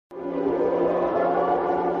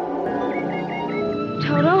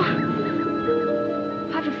Toto.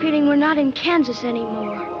 I have a feeling we're not in Kansas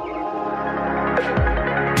anymore.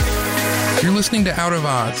 You're listening to Out of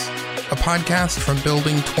Oz, a podcast from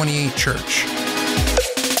Building 28 Church.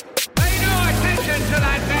 Pay no attention to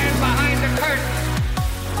that man behind the curtain.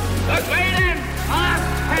 The Great Oz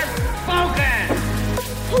has spoken.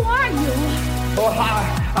 Who are you? Oh,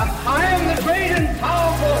 I am the great and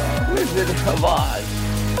powerful Wizard of Oz.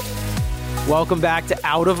 Welcome back to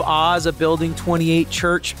Out of Oz, a Building 28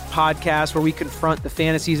 Church podcast where we confront the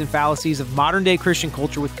fantasies and fallacies of modern-day Christian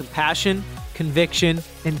culture with compassion, conviction,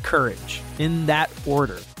 and courage, in that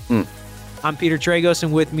order. I'm Peter Tragos,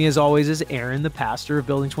 and with me, as always, is Aaron, the pastor of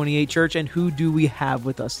Building 28 Church. And who do we have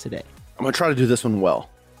with us today? I'm going to try to do this one well.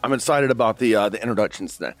 I'm excited about the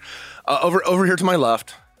introductions today. Over here to my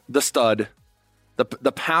left, the stud,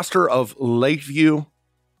 the pastor of Lakeview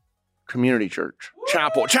Community Church.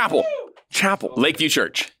 Chapel. Lakeview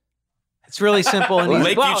Church. It's really simple. And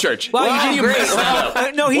Lakeview Church. Wow, you did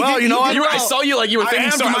great. No, he did. You know what? I saw you like you were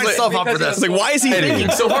thinking so hard. myself up for this. Like, why is he thinking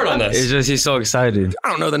so hard on this? It's just he's so excited. I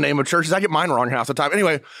don't know the name of churches. I get mine wrong half the time.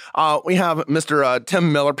 Anyway, we have Mr.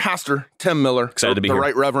 Tim Miller, Pastor Tim Miller. Excited to be the here.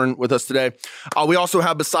 Right Reverend with us today. We also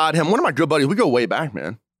have beside him one of my good buddies. We go way back,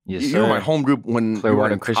 man. Yes, You were sir. my home group when you were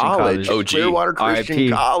Clearwater in Christian college. College. OG. Clearwater Christian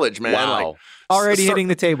RIP. College, man. Wow. Like, Already hitting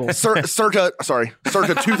the table. circa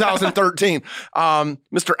 2013.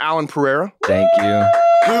 Mr. Alan Pereira, Thank you.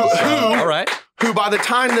 All right. who by the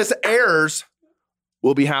time this airs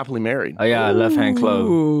will be happily married. Oh yeah, left hand club.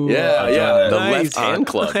 Ooh. Yeah. The Nice. left hand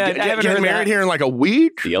club. I haven't Getting heard married that. here in like a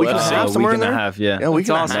week. The week and a LFC. half, A somewhere week in and a there. half, yeah. Yeah, week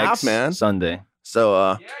and a That's half, Next man. Sunday.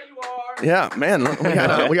 So, yeah, man,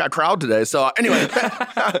 we got a crowd today. So anyway,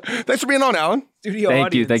 thanks for being on, Alan. Studio Thank you.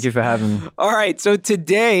 audience. Thank you for having me. All right. So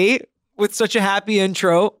today, with such a happy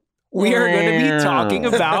intro, we are going to be talking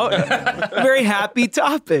about a very happy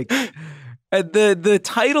topic. The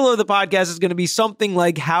title of the podcast is going to be something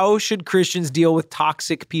like, how should Christians deal with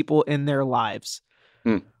toxic people in their lives?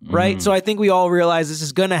 Right? So I think we all realize this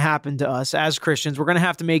is going to happen to us as Christians. We're going to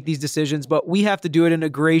have to make these decisions, but we have to do it in a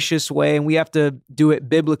gracious way, and we have to do it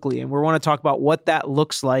biblically. And we want to talk about what that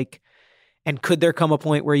looks like, and could there come a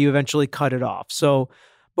point where you eventually cut it off? So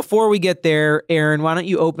before we get there, Aaron, why don't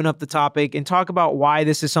you open up the topic and talk about why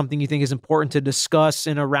this is something you think is important to discuss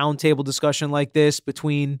in a roundtable discussion like this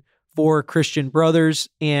between four Christian brothers,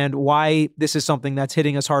 and why this is something that's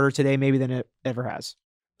hitting us harder today maybe than it ever has.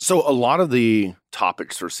 So a lot of the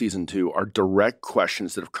topics for season 2 are direct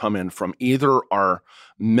questions that have come in from either our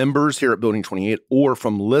members here at Building 28 or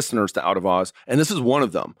from listeners to Out of Oz. And this is one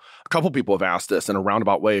of them. A couple people have asked this in a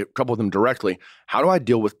roundabout way, a couple of them directly. How do I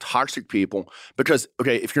deal with toxic people? Because,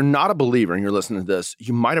 okay, if you're not a believer and you're listening to this,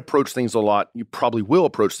 you might approach things a lot. You probably will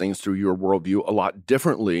approach things through your worldview a lot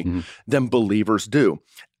differently than believers do.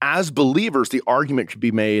 As believers, the argument could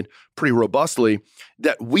be made pretty robustly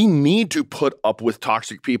that we need to put up with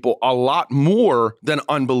toxic people a lot more than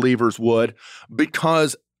unbelievers would,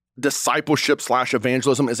 because discipleship /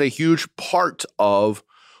 evangelism is a huge part of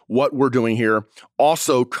what we're doing here.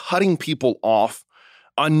 Also, cutting people off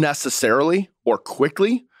unnecessarily or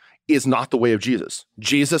quickly is not the way of Jesus.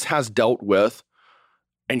 Jesus has dealt with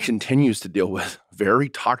and continues to deal with very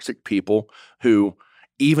toxic people who,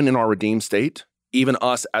 even in our redeemed state, even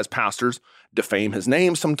us as pastors, defame his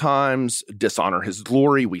name sometimes, dishonor his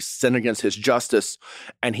glory, we sin against his justice,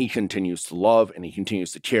 and he continues to love, and he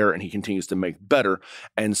continues to care, and he continues to make better.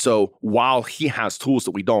 And so while he has tools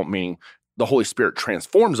that we don't, meaning the Holy Spirit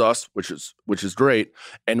transforms us, which is great,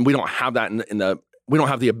 and we don't have that we don't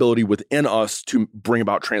have the ability within us to bring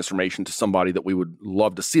about transformation to somebody that we would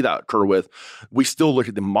love to see that occur with, we still look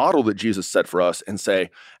at the model that Jesus set for us and say,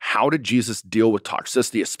 how did Jesus deal with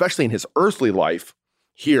toxicity, especially in his earthly life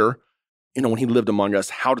here, when he lived among us?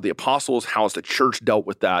 How did the apostles, how has the church dealt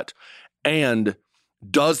with that? And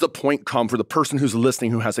does the point come for the person who's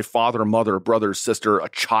listening, who has a father, a mother, a brother, a sister, a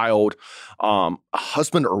child, a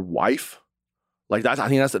husband or wife? Like that, I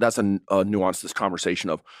think that's a nuance to this conversation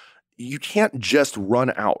of, you can't just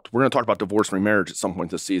run out. We're going to talk about divorce and remarriage at some point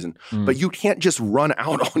this season, but you can't just run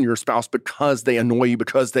out on your spouse because they annoy you,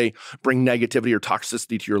 because they bring negativity or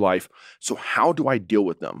toxicity to your life. So how do I deal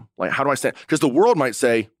with them? Like, how do I stand? Because the world might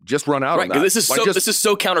say, just run out. Right, on that. because this is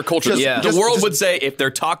so countercultural. The world would say, if they're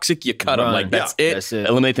toxic, you cut them. Like, that's it.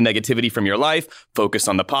 Eliminate the negativity from your life. Focus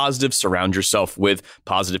on the positive. Surround yourself with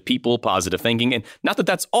positive people, positive thinking. And not that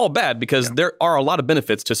that's all bad, because there are a lot of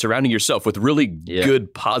benefits to surrounding yourself with really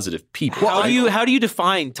good, positive people. How do you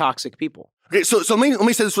define toxic people? Okay, so let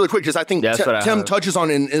me say this really quick because I think Tim touches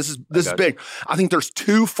on it, and this is big. I think there's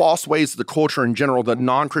two false ways the culture in general, the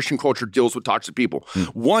non-Christian culture, deals with toxic people.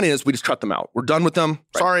 One is we just cut them out. We're done with them.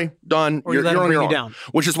 Right. Sorry, done. Or you're on your own. Down.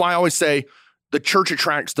 Which is why I always say the church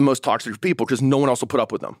attracts the most toxic people because no one else will put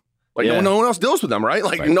up with them. Like no one else deals with them, right?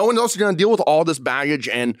 Like no one else is going to deal with all this baggage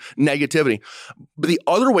and negativity. But the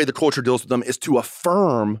other way the culture deals with them is to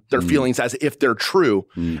affirm their feelings as if they're true.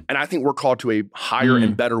 And I think we're called to a higher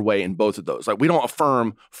and better way in both of those. Like we don't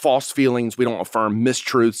affirm false feelings. We don't affirm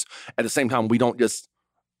mistruths. At the same time, we don't just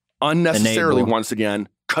unnecessarily, once again,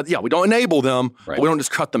 we don't enable them, but we don't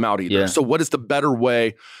just cut them out either. Yeah. So what is the better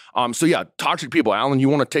way? Toxic people. Alan, you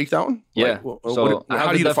want to take that one? Yeah.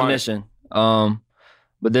 How do you definition?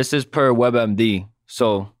 But this is per WebMD,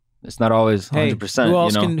 so it's not always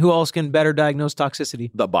 100%. Who else can better diagnose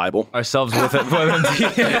toxicity? The Bible. Ourselves with it.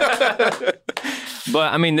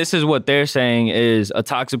 But I mean, this is what they're saying is a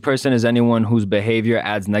toxic person is anyone whose behavior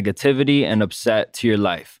adds negativity and upset to your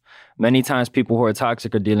life. Many times people who are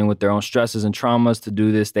toxic are dealing with their own stresses and traumas. To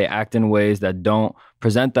do this, they act in ways that don't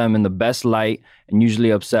present them in the best light and usually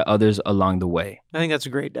upset others along the way. I think that's a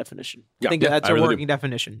great definition. I think that's a working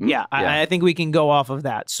definition. I think we can go off of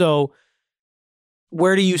that. So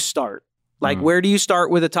where do you start? Like, where do you start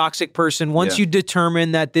with a toxic person? Once you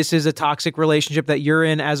determine that this is a toxic relationship that you're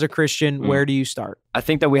in as a Christian, where do you start? I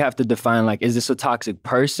think that we have to define, like, is this a toxic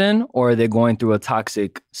person or are they going through a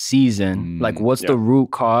toxic season? Like, what's the root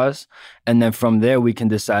cause? And then from there, we can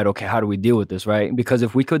decide, okay, how do we deal with this, right? Because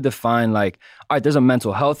if we could define, like, all right, there's a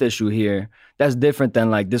mental health issue here, that's different than,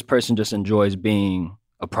 like, this person just enjoys being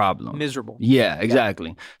a problem. Miserable. Yeah, exactly.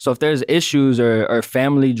 Yeah. So if there's issues or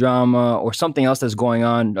family drama or something else that's going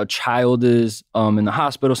on, a child is in the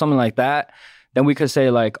hospital, something like that, then we could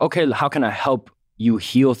say like, okay, how can I help you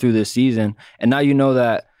heal through this season? And now you know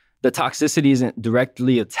that the toxicity isn't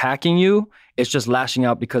directly attacking you. It's just lashing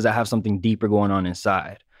out because I have something deeper going on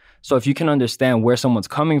inside. So if you can understand where someone's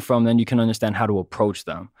coming from, then you can understand how to approach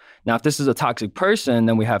them. Now, if this is a toxic person,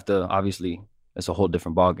 then we have to, obviously, it's a whole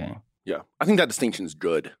different ballgame. Yeah, I think that distinction is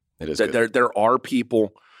good. It is that good. There are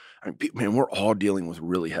people, man, we're all dealing with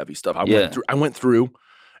really heavy stuff. I went through,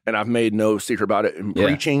 and I've made no secret about it in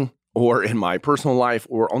preaching or in my personal life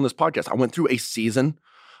or on this podcast. I went through a season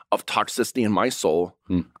of toxicity in my soul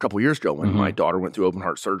a couple of years ago when my daughter went through open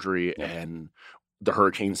heart surgery and the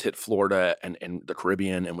hurricanes hit Florida and the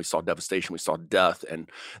Caribbean, and we saw devastation, we saw death, and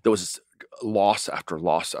there was loss after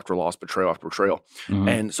loss after loss, betrayal after betrayal.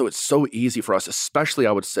 And so it's so easy for us, especially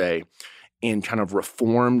I would say in kind of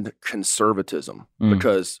reformed conservatism,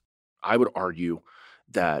 because I would argue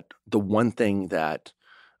that the one thing that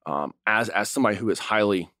as somebody who is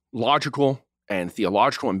highly logical and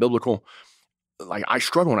theological and biblical, like I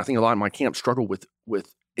struggle, and I think a lot of my camp struggle with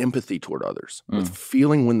empathy toward others, with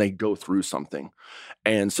feeling when they go through something.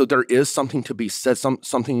 And so there is something to be said,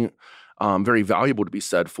 something very valuable to be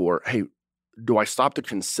said for, hey, do I stop to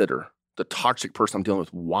consider the toxic person I'm dealing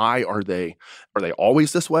with? Why are they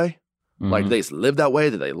always this way? Like, do they just live that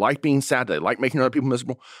way? Do they like being sad? Do they like making other people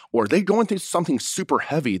miserable? Or are they going through something super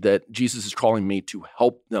heavy that Jesus is calling me to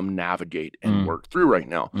help them navigate and work through right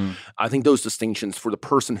now? I think those distinctions for the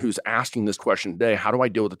person who's asking this question today, how do I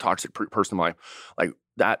deal with a toxic person in my life? Like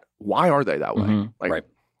that, why are they that way? Right.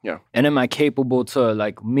 Yeah. And am I capable to,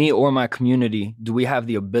 like, me or my community, do we have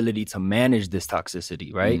the ability to manage this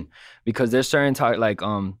toxicity, right? Because there's certain,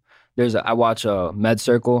 I watch Med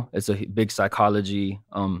Circle. It's a big psychology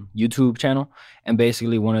YouTube channel. And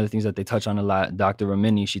basically one of the things that they touch on a lot, Dr.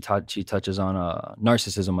 Ramini, she touches on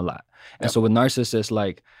narcissism a lot. And so with narcissists,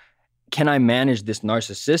 like, can I manage this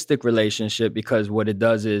narcissistic relationship? Because what it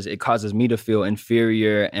does is it causes me to feel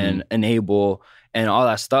inferior and unable and all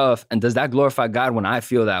that stuff. And does that glorify God when I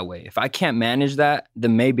feel that way? If I can't manage that,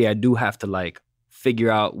 then maybe I do have to, like,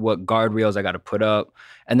 figure out what guardrails I got to put up.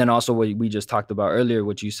 And then also what we just talked about earlier,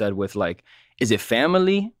 what you said with, like, is it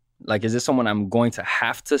family? Like, is this someone I'm going to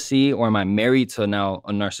have to see, or am I married to now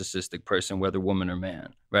a narcissistic person, whether woman or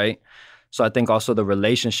man, right? So I think also the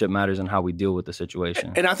relationship matters in how we deal with the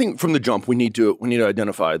situation. And I think from the jump, we need to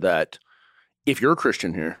identify that if you're a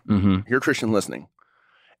Christian here, you're a Christian listening,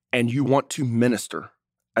 and you want to minister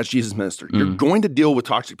as Jesus ministered, you're going to deal with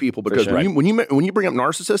toxic people because when you bring up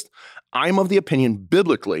narcissist, I'm of the opinion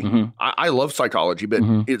biblically, I love psychology, but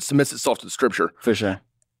it submits itself to the scripture. For sure.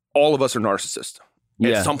 All of us are narcissists.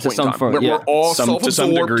 At some point in time. We're all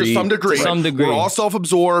self-absorbed to some degree. We're all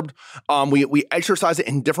self-absorbed. We exercise it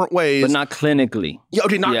in different ways. But not clinically. Yeah,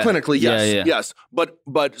 okay, not clinically, yes. Yes.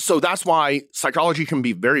 But so that's why psychology can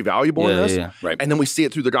be very valuable in this. Right. And then we see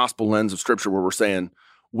it through the gospel lens of scripture where we're saying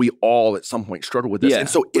we all at some point struggle with this. And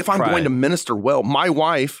so if I'm going to minister well, my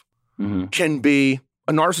wife can be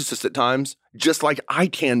a narcissist at times, just like I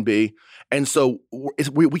can be. And so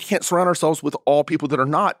we can't surround ourselves with all people that are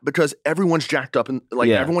not, because everyone's jacked up and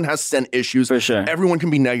everyone has sin issues. For sure. Everyone can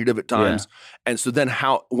be negative at times. And so then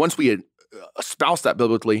once we espouse that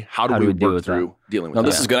biblically, how do we work through dealing with that?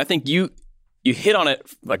 This is good. I think you hit on it.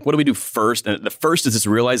 Like, what do we do first? And the first is this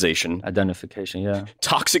realization. Identification, yeah.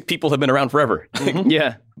 Toxic people have been around forever.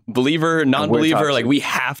 Yeah. Believer, non-believer, like we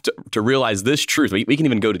have to realize this truth. We can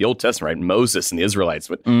even go to the Old Testament, right? Moses and the Israelites.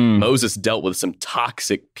 But Moses dealt with some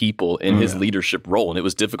toxic people in his leadership role, and it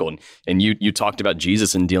was difficult. And you talked about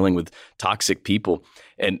Jesus and dealing with toxic people.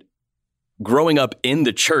 And growing up in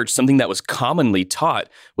the church, something that was commonly taught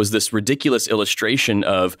was this ridiculous illustration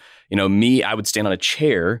of, me, I would stand on a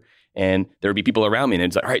chair and there would be people around me, and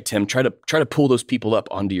it's like, all right, Tim, try to pull those people up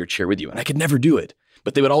onto your chair with you. And I could never do it,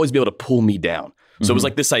 but they would always be able to pull me down. So it was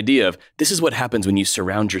like this idea of, this is what happens when you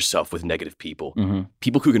surround yourself with negative people,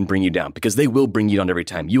 people who can bring you down, because they will bring you down every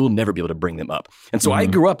time. You will never be able to bring them up. And so I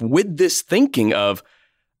grew up with this thinking of,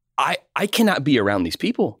 I cannot be around these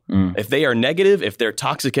people. If they are negative, if they're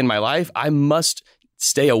toxic in my life, I must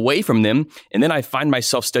stay away from them. And then I find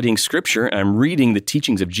myself studying scripture and I'm reading the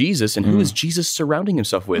teachings of Jesus, and who is Jesus surrounding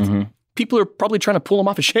himself with? People are probably trying to pull him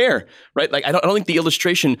off a chair, right? Like, I don't think the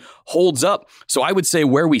illustration holds up. So I would say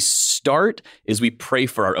where we start is we pray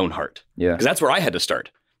for our own heart. Yeah. Because that's where I had to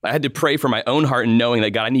start. I had to pray for my own heart and knowing that,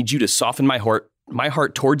 God, I need you to soften my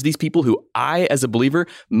heart towards these people who I, as a believer,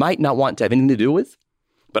 might not want to have anything to do with.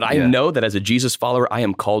 But I know that as a Jesus follower, I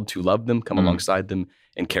am called to love them, come alongside them,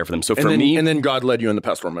 and care for them. So me, and then God led you in the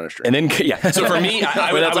pastoral ministry. And then, so for me,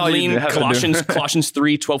 I would lean Colossians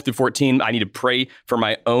 3:12-14. I need to pray for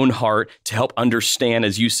my own heart to help understand,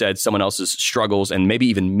 as you said, someone else's struggles and maybe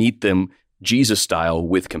even meet them Jesus style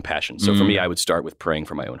with compassion. So for me, I would start with praying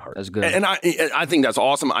for my own heart. That's good. And I think that's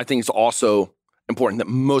awesome. I think it's also important that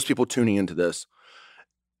most people tuning into this,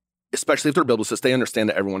 especially if they're biblicists, they understand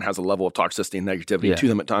that everyone has a level of toxicity and negativity to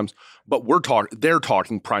them at times. But they're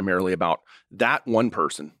talking primarily about that one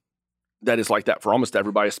person that is like that for almost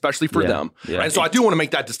everybody, especially for them. Yeah. And so I do want to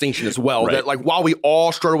make that distinction as well, that like while we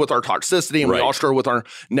all struggle with our toxicity and we all struggle with our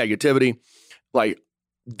negativity, like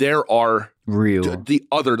there are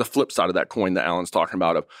the flip side of that coin that Alan's talking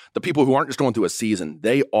about, of the people who aren't just going through a season,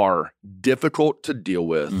 they are difficult to deal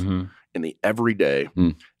with in the everyday.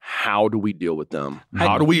 How do we deal with them?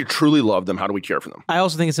 How do we truly love them? How do we care for them? I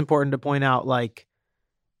also think it's important to point out, like,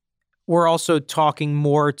 we're also talking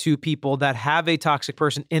more to people that have a toxic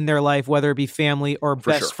person in their life, whether it be family or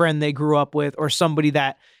best friend they grew up with, or somebody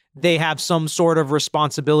that they have some sort of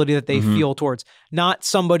responsibility that they feel towards. Not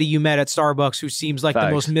somebody you met at Starbucks who seems like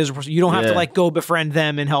the most miserable. You don't have to like go befriend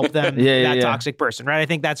them and help them, toxic person, right? I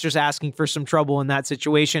think that's just asking for some trouble in that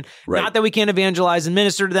situation. Right. Not that we can't evangelize and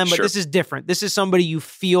minister to them, but this is different. This is somebody you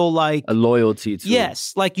feel like a loyalty to.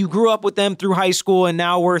 Yes. Like you grew up with them through high school and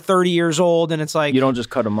now we're 30 years old and it's like, you don't just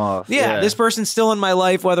cut them off. Yeah. This person's still in my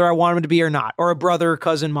life, whether I want him to be or not, or a brother,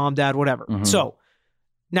 cousin, mom, dad, whatever. So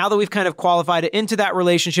now that we've kind of qualified it into that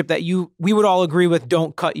relationship that we would all agree with,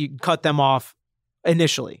 don't cut them off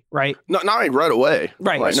initially, right? Not right away.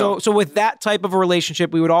 Right. Like, so with that type of a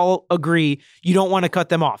relationship, we would all agree you don't want to cut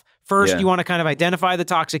them off. First, you want to kind of identify the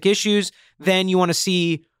toxic issues. Then you want to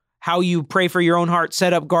see how you pray for your own heart,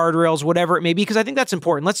 set up guardrails, whatever it may be, because I think that's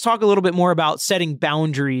important. Let's talk a little bit more about setting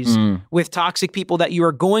boundaries with toxic people that you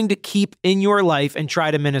are going to keep in your life and try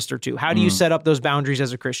to minister to. How do you set up those boundaries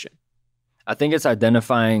as a Christian? I think it's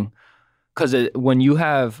identifying, because when you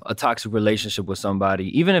have a toxic relationship with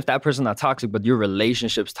somebody, even if that person's not toxic, but your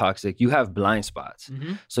relationship's toxic, you have blind spots.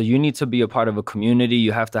 So you need to be a part of a community.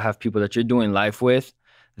 You have to have people that you're doing life with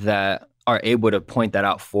that are able to point that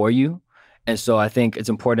out for you. And so I think it's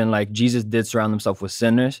important, like Jesus did surround himself with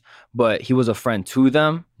sinners, but he was a friend to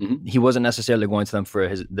them. He wasn't necessarily going to them for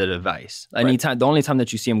the advice. Anytime, the only time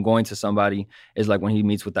that you see him going to somebody is like when he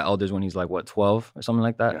meets with the elders when he's like, 12 or something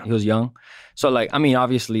like that? Yeah. He was young. So like, I mean,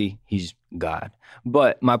 obviously he's God.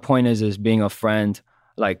 But my point is being a friend,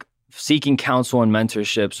 like seeking counsel and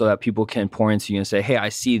mentorship so that people can pour into you and say, hey, I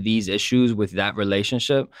see these issues with that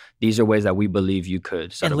relationship. These are ways that we believe you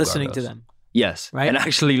could. And listening to them. Yes, right? And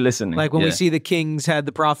actually listening. Like when we see the kings had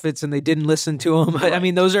the prophets and they didn't listen to them. I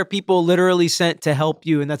mean, those are people literally sent to help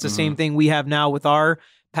you. And that's the same thing we have now with our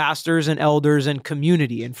pastors and elders and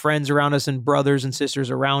community and friends around us and brothers and sisters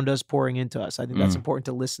around us pouring into us. I think that's important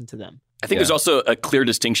to listen to them. I think there's also a clear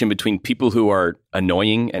distinction between people who are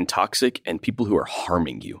annoying and toxic and people who are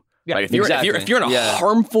harming you. Yeah, like if you're in a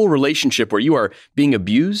harmful relationship where you are being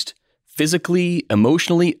abused physically,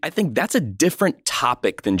 emotionally, I think that's a different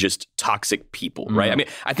topic than just toxic people, right? I mean,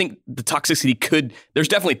 I think the toxicity there's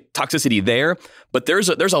definitely toxicity there, but there's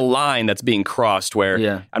a line that's being crossed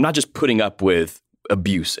where I'm not just putting up with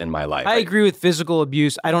abuse in my life. I agree with physical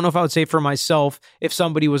abuse. I don't know if I would say for myself, if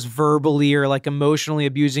somebody was verbally or like emotionally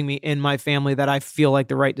abusing me in my family, that I feel like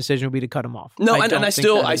the right decision would be to cut them off. No, I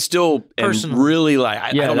still am really like,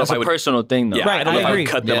 I don't know if I would. That's a personal thing though. Yeah, I don't know if I would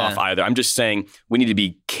cut them off either. I'm just saying we need to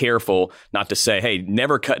be careful not to say, hey,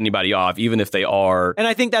 never cut anybody off, even if they are. And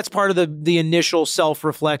I think that's part of the initial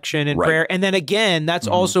self-reflection and prayer. And then again, that's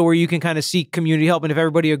also where you can kind of seek community help. And if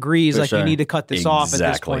everybody agrees, you need to cut this off at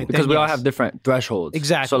this point. Because we all have different thresholds.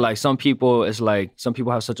 Exactly. So like some people, it's like some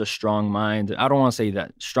people have such a strong mind. I don't want to say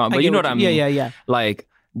that strong, but you know what I mean? Yeah. Like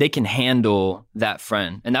they can handle that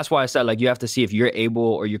friend. And that's why I said like you have to see if you're able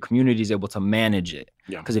or your community is able to manage it.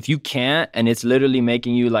 Yeah. Because if you can't and it's literally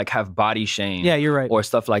making you like have body shame. Yeah, you're right. Or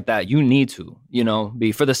stuff like that, you need to,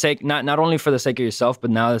 be for the sake, not only for the sake of yourself, but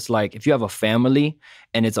now it's like if you have a family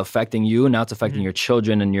and it's affecting you, now it's affecting your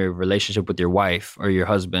children and your relationship with your wife or your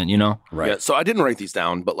husband, Right. Yeah, so I didn't write these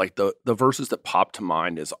down, but like the verses that pop to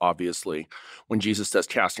mind is obviously when Jesus says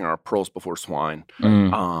casting our pearls before swine.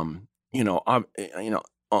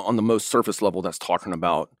 On the most surface level, that's talking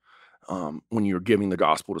about when you're giving the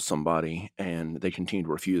gospel to somebody and they continue to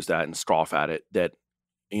refuse that and scoff at it, that,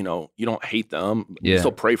 you don't hate them, you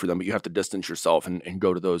still pray for them, but you have to distance yourself and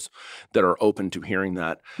go to those that are open to hearing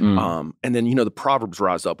that. And then, the Proverbs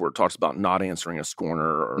rise up where it talks about not answering a scorner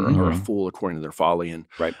or a fool according to their folly. And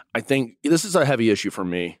I think this is a heavy issue for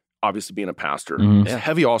me, obviously being a pastor. It's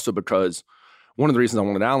heavy also because one of the reasons I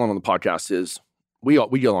wanted Alan on the podcast is we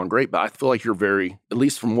get along great, but I feel like you're very, at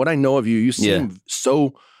least from what I know of you, you seem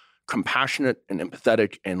so compassionate and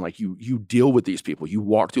empathetic, and like you deal with these people, you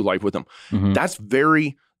walk through life with them. That's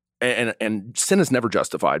very, and sin is never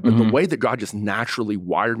justified, but the way that God just naturally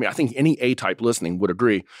wired me, I think any A-type listening would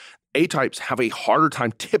agree. A-types have a harder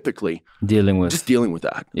time typically dealing with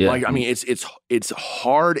that. Yeah. Like, I mean, it's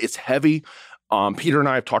hard, it's heavy. Peter and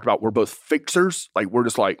I have talked about we're both fixers. Like we're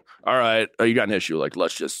just like, all right, you got an issue. Like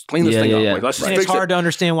let's just clean this thing up. Like let's just fix it. It's hard to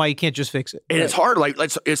understand why you can't just fix it. And it's hard, like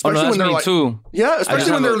especially when they're like,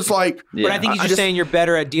 especially when they're just like. But I think he's just saying you're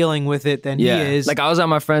better at dealing with it than he is. Like I was at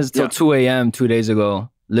my friend's till 2 a.m. 2 days ago,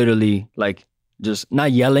 literally like. Just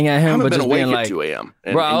not yelling at him, but just being like, 2 a.m.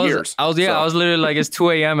 Bro, I was literally like, it's 2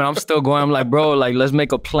 a.m. and I'm still going. I'm like, bro, like, let's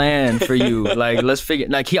make a plan for you. Like, let's figure,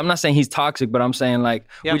 like, I'm not saying he's toxic, but I'm saying like,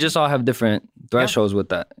 we just all have different thresholds with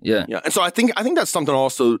that. Yeah. And so I think that's something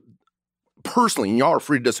also, personally, and y'all are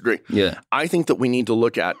free to disagree. Yeah. I think that we need to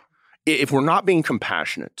look at, if we're not being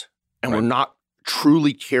compassionate and we're not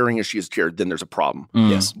truly caring as she is cared, then there's a problem.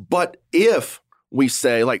 Yes. But if we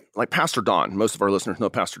say, like Pastor Don, most of our listeners know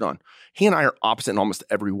Pastor Don, he and I are opposite in almost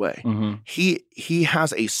every way. He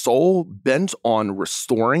has a soul bent on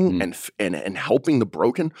restoring and helping the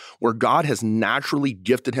broken, where God has naturally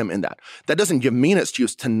gifted him in that. That doesn't give me an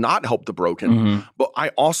excuse to not help the broken, but I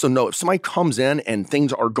also know if somebody comes in and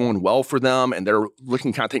things are going well for them and they're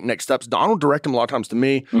looking to kind of take next steps, Don will direct them a lot of times to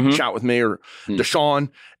me, chat with me or Deshaun.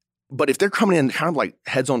 But if they're coming in kind of like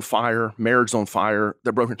heads on fire, marriage on fire,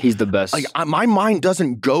 they're broken. He's the best. Like my mind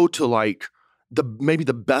doesn't go to like maybe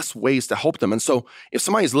the best ways to help them. And so if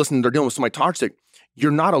somebody's listening, they're dealing with somebody toxic, you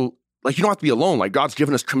don't have to be alone. Like God's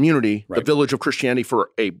given us community, the village of Christianity,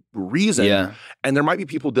 for a reason. Yeah. And there might be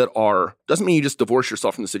people that doesn't mean you just divorce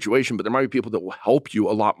yourself from the situation, but there might be people that will help you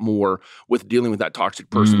a lot more with dealing with that toxic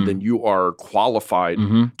person than you are qualified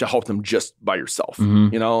to help them just by yourself.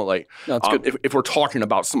 If we're talking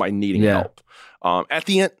about somebody needing help. At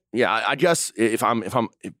the end, I guess if I'm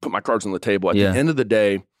put my cards on the table, at the end of the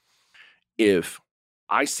day, if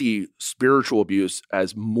I see spiritual abuse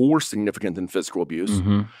as more significant than physical abuse,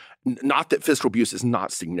 not that physical abuse is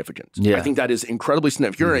not significant. I think that is incredibly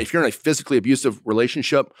significant. If you're in a physically abusive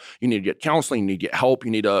relationship, you need to get counseling, you need to get help, you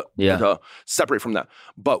need to separate from that.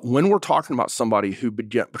 But when we're talking about somebody who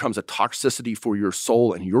becomes a toxicity for your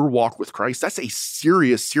soul and your walk with Christ, that's a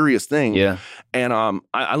serious, serious thing. Yeah. And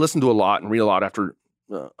I listen to a lot and read a lot after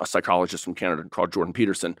a psychologist from Canada called Jordan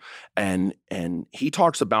Peterson, and he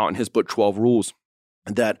talks about in his book 12 Rules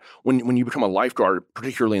that when you become a lifeguard,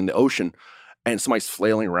 particularly in the ocean, and somebody's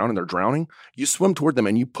flailing around and they're drowning, you swim toward them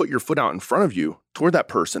and you put your foot out in front of you toward that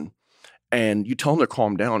person, and you tell them to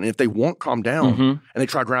calm down. And if they won't calm down and they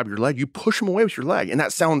try to grab your leg, you push them away with your leg. And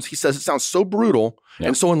that sounds, he says, it sounds so brutal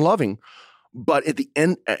and so unloving. But at the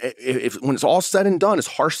end, when it's all said and done, as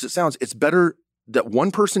harsh as it sounds, it's better that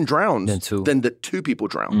one person drowns than that two people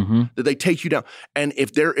drown, that they take you down. And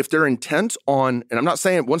if they're intent on, and I'm not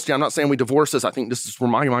saying we divorce this, I think this is where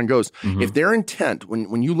my mind goes. If they're intent,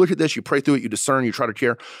 when you look at this, you pray through it, you discern, you try to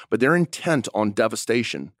care, but they're intent on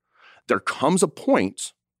devastation, there comes a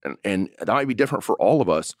point, and that might be different for all of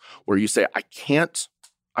us, where you say,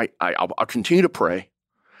 I'll continue to pray.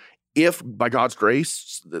 If by God's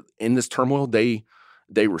grace, in this turmoil, they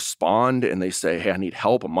respond and they say, hey, I need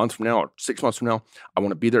help a month from now or 6 months from now, I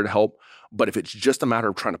want to be there to help. But if it's just a matter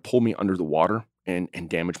of trying to pull me under the water and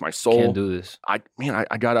damage my soul, can't do this. I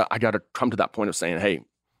gotta come to that point of saying, hey,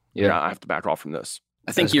 I have to back off from this.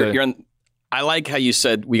 I think you're on. I like how you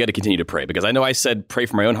said we got to continue to pray, because I know I said pray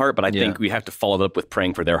for my own heart, but I think we have to follow it up with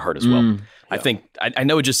praying for their heart as well. I think, I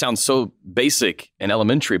know it just sounds so basic and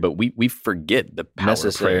elementary, but we forget the power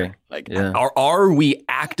of prayer. Like, are we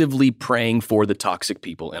actively praying for the toxic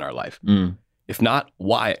people in our life? If not,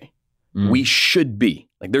 why? We should be.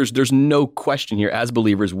 Like, there's no question here. As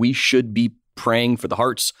believers, we should be praying for the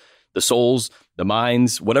hearts, the souls, the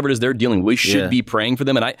minds, whatever it is they're dealing with. We should be praying for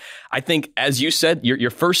them. And I think, as you said, your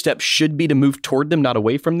first step should be to move toward them, not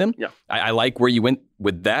away from them. Yeah. I like where you went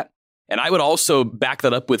with that. And I would also back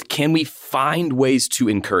that up with, can we find ways to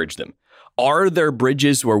encourage them? Are there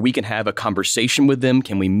bridges where we can have a conversation with them?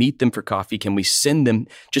 Can we meet them for coffee? Can we send them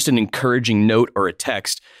just an encouraging note or a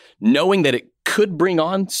text, knowing that it could bring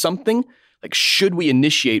on something? Like, should we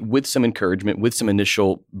initiate with some encouragement, with some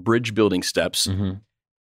initial bridge building steps?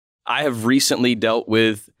 I have recently dealt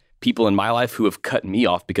with people in my life who have cut me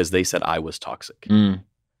off because they said I was toxic.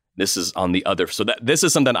 This is on the other. So this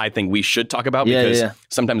is something I think we should talk about, because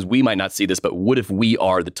sometimes we might not see this, but what if we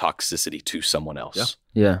are the toxicity to someone else?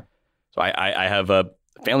 So I have a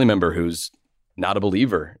family member who's not a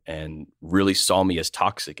believer and really saw me as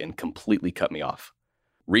toxic and completely cut me off.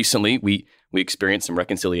 Recently, we experienced some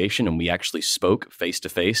reconciliation, and we actually spoke face to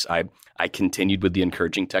face. I continued with the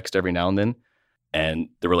encouraging text every now and then. And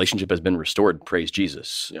the relationship has been restored. Praise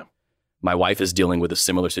Jesus. Yeah. My wife is dealing with a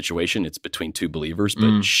similar situation. It's between two believers,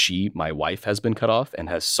 but my wife has been cut off and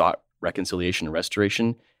has sought reconciliation and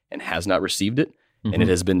restoration and has not received it. And it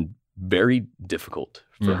has been very difficult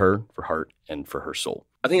for her, for heart, and for her soul.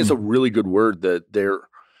 I think it's a really good word that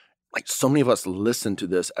like, so many of us listen to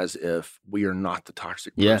this as if we are not the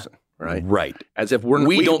toxic person. Right. As if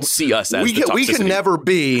we don't see us as the toxicity. We can never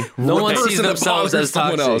be. No one sees themselves as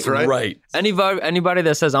toxic. Else, right. Anybody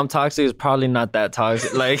that says I'm toxic is probably not that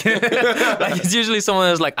toxic. Like, it's usually someone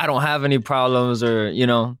that's like, I don't have any problems, or, you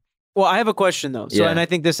know. Well, I have a question though. So, and I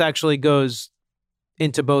think this actually goes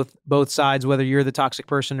into both sides, whether you're the toxic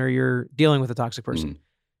person or you're dealing with a toxic person.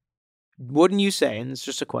 Wouldn't you say, and it's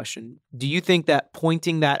just a question, do you think that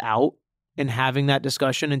pointing that out and having that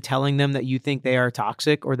discussion and telling them that you think they are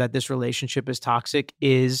toxic, or that this relationship is toxic,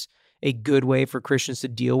 is a good way for Christians to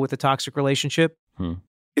deal with a toxic relationship?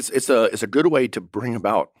 It's a good way to bring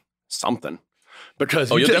about something, because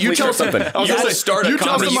you tell something. You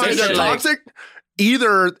tell somebody they're toxic.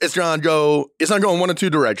 Either it's not going one of two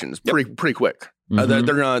directions pretty quick. They're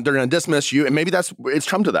gonna dismiss you, and maybe it's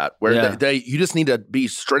come to that where you just need to be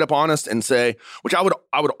straight up honest and say, which I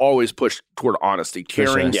would always push toward honesty,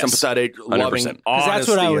 caring, sympathetic, 100%. Loving, honesty. That's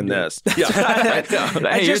what I would in do. This.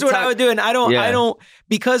 That's just what I would do, and I don't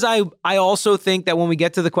because I also think that when we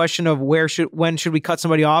get to the question of when should we cut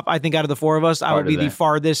somebody off, I think out of the four of us, I would be the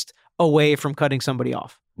farthest away from cutting somebody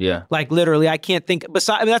off. Yeah. Like, literally, I can't think that's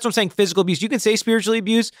what I'm saying. Physical abuse. You can say spiritually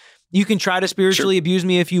abuse. You can try to spiritually abuse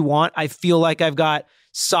me if you want. I feel like I've got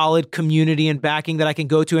solid community and backing that I can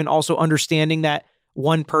go to, and also understanding that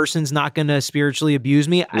one person's not going to spiritually abuse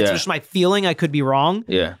me. It's just my feeling. I could be wrong.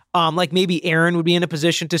 Yeah. Like, maybe Aaron would be in a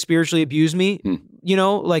position to spiritually abuse me, you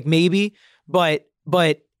know, like maybe, but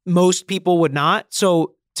most people would not.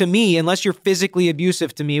 So, to me, unless you're physically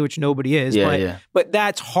abusive to me, which nobody is, but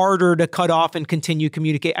that's harder to cut off and continue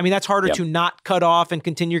communicate. I mean, that's harder to not cut off and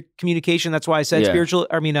continue communication. That's why I said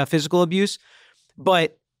physical abuse.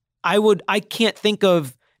 But I can't think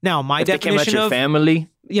of now my definition of family.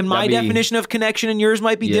 Yeah, my definition of connection and yours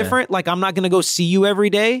might be different. Like, I'm not going to go see you every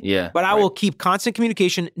day. Yeah, but I will keep constant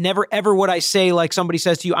communication. Never ever would I say, like, somebody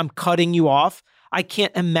says to you, I'm cutting you off. I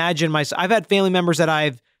can't imagine myself. I've had family members that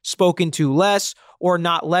I've spoken to less or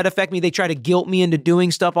not let affect me. They try to guilt me into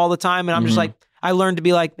doing stuff all the time. And I'm just like, I learned to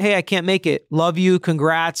be like, hey, I can't make it. Love you.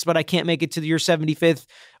 Congrats. But I can't make it to your 75th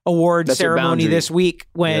award ceremony this week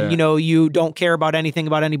when, you know, you don't care about anything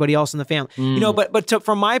about anybody else in the family. You know, but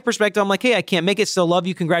from my perspective, I'm like, hey, I can't make it. Still love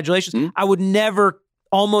you. Congratulations. I would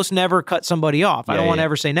almost never cut somebody off. I don't want to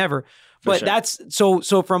ever say never. But that's so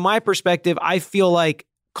from my perspective, I feel like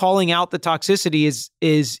calling out the toxicity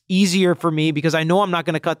is easier for me because I know I'm not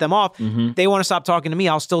going to cut them off. If they want to stop talking to me,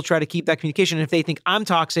 I'll still try to keep that communication. And if they think I'm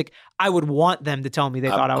toxic, I would want them to tell me they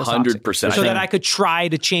thought I was 100%. toxic. So that I could try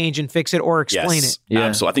to change and fix it or explain it.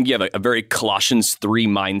 Yeah. So I think you have a very Colossians 3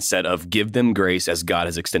 mindset of give them grace as God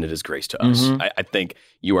has extended his grace to us. I think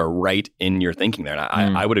you are right in your thinking there.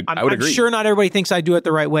 And I would agree. I'm sure not everybody thinks I do it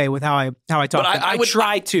the right way with how I talk. But I would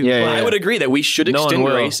try to. I would agree that we should extend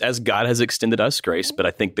grace as God has extended us grace. But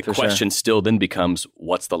I think the question still then becomes,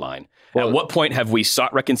 what's the line? Well, at what point have we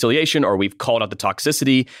sought reconciliation or we've called out the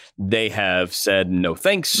toxicity? They have said no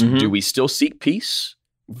thanks. Do we still seek peace?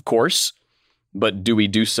 Of course. But do we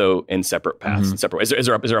do so in separate paths, in separate ways? Is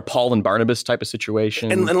there a Paul and Barnabas type of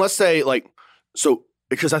situation? And let's say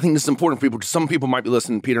because I think this is important for people, because some people might be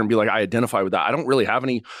listening to Peter and be like, I identify with that. I don't really have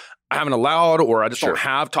any, I haven't allowed, or I just don't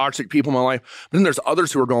have toxic people in my life. But then there's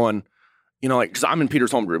others who are going, because I'm in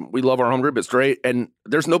Peter's home group. We love our home group. It's great. And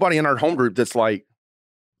there's nobody in our home group that's like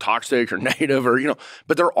toxic or negative or,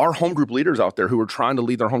 but there are home group leaders out there who are trying to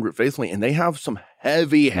lead their home group faithfully. And they have some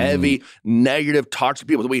heavy, negative, toxic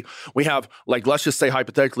people. We have, like, let's just say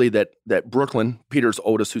hypothetically that Brooklyn, Peter's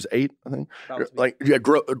oldest, who's 8, I think,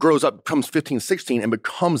 grows up, becomes 15, 16, and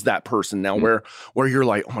becomes that person now where you're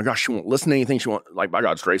like, oh my gosh, she won't listen to anything. She won't, like, by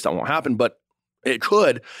God's grace, that won't happen, but it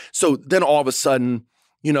could. So then all of a sudden,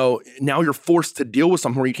 now you're forced to deal with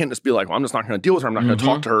something where you can't just be like, well, I'm just not going to deal with her. I'm not going to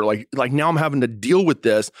talk to her. Like now I'm having to deal with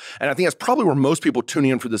this. And I think that's probably where most people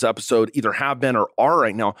tuning in for this episode either have been or are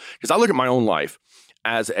right now. Because I look at my own life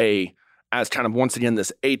as kind of, once again,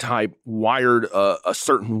 this A-type, wired a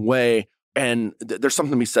certain way. And there's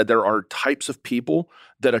something to be said. There are types of people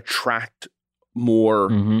that attract more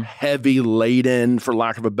heavy laden, for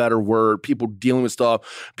lack of a better word, people dealing with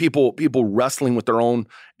stuff, people wrestling with their own,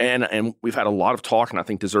 and we've had a lot of talk, and I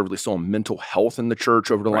think deservedly so, on mental health in the church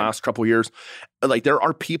over the last couple of years. Like, there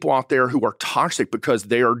are people out there who are toxic because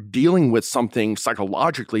they are dealing with something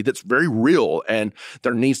psychologically that's very real, and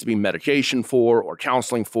there needs to be medication for, or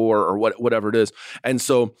counseling for, or whatever it is. And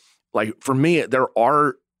so, like, for me, there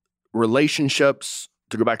are relationships,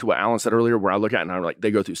 to go back to what Alan said earlier, where I look at it and I'm like,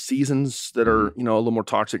 they go through seasons that are, a little more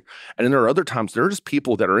toxic. And then there are other times, there are just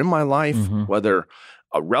people that are in my life, whether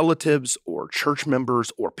relatives or church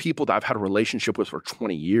members or people that I've had a relationship with for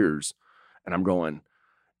 20 years. And I'm going,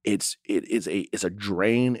 it's a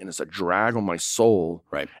drain and it's a drag on my soul.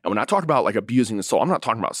 Right. And when I talk about, like, abusing the soul, I'm not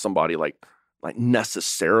talking about somebody like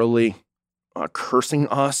necessarily cursing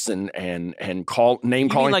us and name calling. You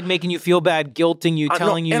mean like making you feel bad, guilting you,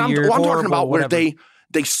 telling you you're horrible, I'm talking about whatever. Where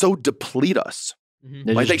they so deplete us.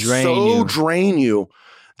 They drain you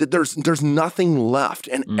that there's nothing left.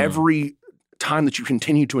 And every time that you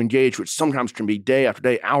continue to engage, which sometimes can be day after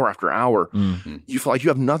day, hour after hour, you feel like you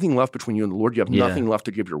have nothing left between you and the Lord. You have nothing left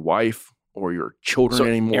to give your wife or your children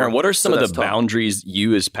anymore. Aaron, what are some of the boundaries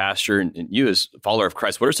you as pastor and you as follower of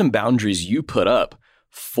Christ, what are some boundaries you put up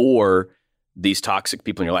for these toxic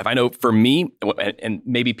people in your life? I know for me, and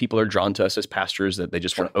maybe people are drawn to us as pastors, that they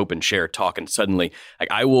just want to open, share, talk, and suddenly,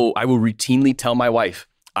 like, I will routinely tell my wife,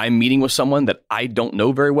 I'm meeting with someone that I don't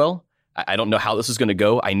know very well. I don't know how this is going to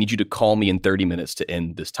go. I need you to call me in 30 minutes to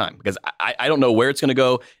end this time, because I don't know where it's going to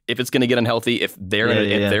go, if it's going to get unhealthy, if they're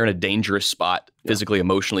in a dangerous spot, physically,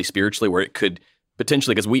 emotionally, spiritually, where it could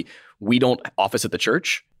potentially, because we don't office at the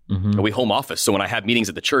church, we home office. So when I have meetings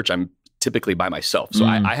at the church, I'm typically by myself. So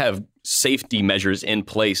I have safety measures in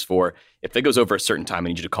place for, if it goes over a certain time, I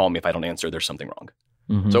need you to call me. If I don't answer, there's something wrong.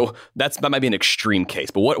 So that might be an extreme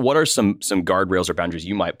case. But what are some guardrails or boundaries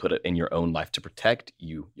you might put in your own life to protect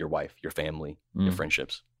you, your wife, your family, your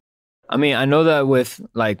friendships? I mean, I know that with,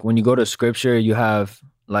 like, when you go to scripture, you have,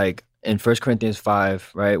 like, in 1 Corinthians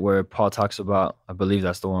 5, right, where Paul talks about, I believe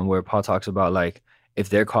that's the one where Paul talks about, like, if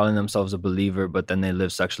they're calling themselves a believer, but then they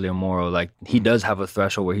live sexually immoral, like, he does have a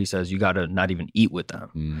threshold where he says you got to not even eat with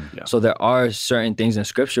them. So there are certain things in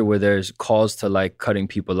scripture where there's calls to, like, cutting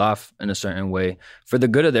people off in a certain way for the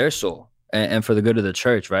good of their soul and for the good of the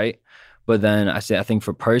church, right? But then I think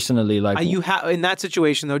for personally, like, you have, in that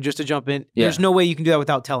situation though, just to jump in, there's no way you can do that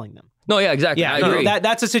without telling them. No, yeah, exactly. Yeah, I agree.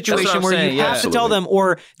 That's a situation where you have to tell them,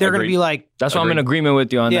 or they're going to be like. That's why I'm in agreement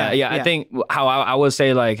with you on that. Yeah, I think how I would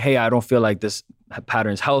say, like, hey, I don't feel like this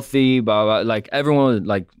pattern's healthy, blah, blah, blah. Like, everyone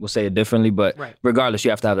will say it differently, but regardless, you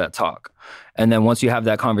have to have that talk. And then once you have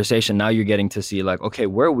that conversation, now you're getting to see, like, okay,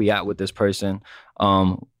 where are we at with this person?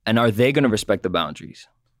 And are they going to respect the boundaries?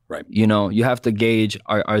 Right. You have to gauge,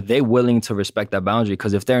 are they willing to respect that boundary?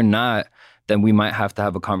 Because if they're not, then we might have to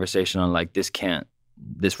have a conversation on, like, this can't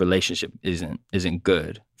this relationship isn't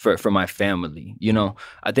good for my family. You know,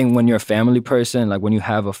 I think when you're a family person, like when you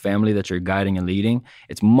have a family that you're guiding and leading,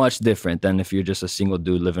 it's much different than if you're just a single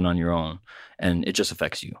dude living on your own, and it just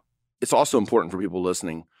affects you. It's also important for people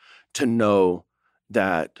listening to know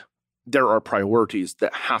that there are priorities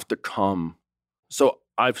that have to come. So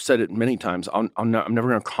I've said it many times. I'm never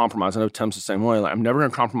going to compromise. I know Tim's the same way. Like, I'm never going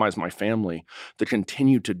to compromise my family to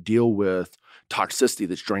continue to deal with toxicity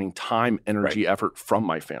that's draining time, energy, effort from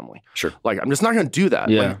my family. Sure. Like, I'm just not going to do that.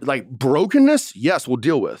 Yeah. Like brokenness, yes, we'll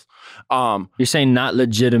deal with. You're saying not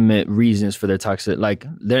legitimate reasons for their toxic. Like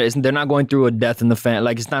they're not going through a death in the family.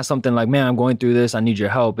 Like it's not something like, man, I'm going through this, I need your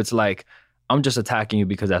help. It's like, I'm just attacking you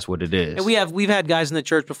because that's what it is. And we've had guys in the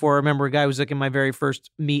church before. I remember a guy who was like in my very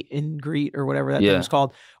first meet and greet or whatever that thing was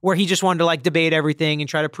called, where he just wanted to like debate everything and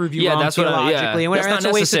try to prove you wrong theologically. And that's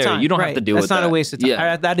a waste of time. You don't have to deal with that. That's not a waste of time.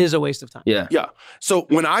 Yeah. That is a waste of time. Yeah. Yeah. So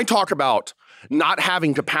when I talk about not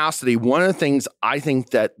having capacity, one of the things I think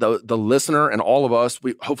that the listener and all of us,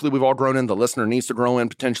 hopefully we've all grown in, the listener needs to grow in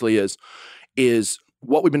potentially is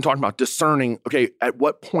what we've been talking about, discerning, okay, at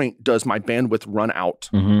what point does my bandwidth run out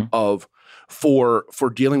of for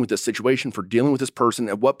dealing with this situation, for dealing with this person?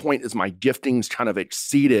 At what point is my giftings kind of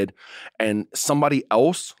exceeded and somebody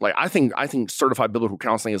else, like I think certified biblical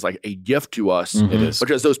counseling is like a gift to us. It is.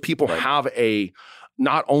 Because those people have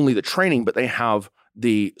not only the training, but they have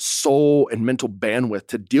the soul and mental bandwidth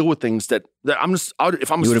to deal with things that if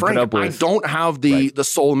I'm frank, I don't have the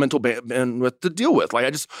soul and mental bandwidth to deal with.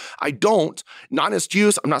 Like I don't, not an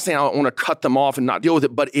excuse. I'm not saying I want to cut them off and not deal with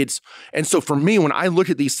it, but and so for me, when I look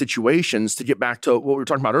at these situations, to get back to what we were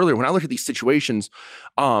talking about earlier, when I look at these situations,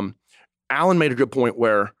 Alan made a good point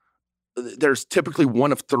where there's typically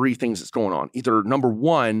one of three things that's going on. Either number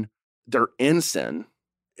one, they're in sin,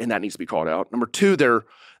 and that needs to be called out. Number two, their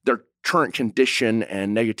current condition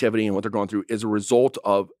and negativity and what they're going through is a result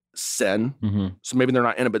of sin. So maybe they're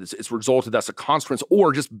not in it, but it's a result of that's a consequence,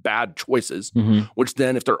 or just bad choices, which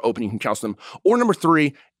then if they're open, you can counsel them. Or number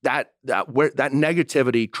three, that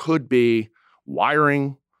negativity could be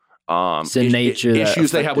wiring, sin nature, issues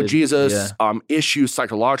they have with Jesus, issues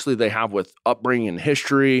psychologically they have with upbringing and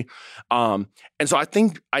history. And so I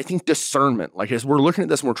think discernment, like as we're looking at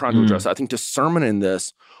this and we're trying to address it, I think discernment in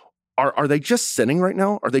this, are they just sinning right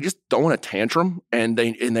now? Are they just throwing a tantrum and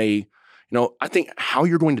they you know, I think how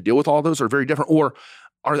you're going to deal with all those are very different. Or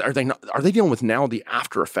are they dealing with now the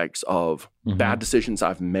after effects of bad decisions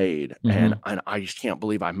I've made, and I just can't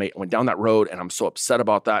believe I went down that road, and I'm so upset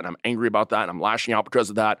about that, and I'm angry about that, and I'm lashing out because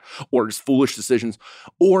of that, or just foolish decisions?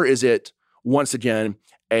 Or is it once again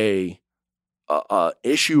a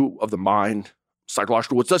issue of the mind,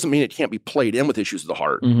 psychological, which doesn't mean it can't be played in with issues of the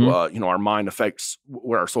heart. You know, our mind affects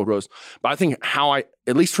where our soul grows. But I think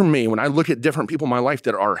at least for me, when I look at different people in my life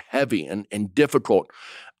that are heavy and difficult,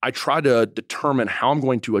 I try to determine how I'm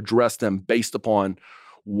going to address them based upon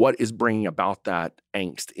what is bringing about that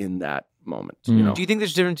angst in that moment. You know? Do you think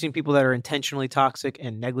there's a difference between people that are intentionally toxic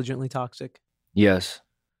and negligently toxic? Yes.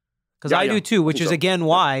 Because I do too, which is again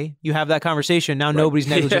why you have that conversation. Now nobody's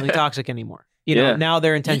negligently toxic anymore. You know, now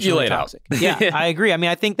they're intentionally toxic. Yeah, I agree. I mean,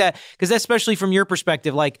 I think that, because especially from your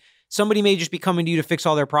perspective, like somebody may just be coming to you to fix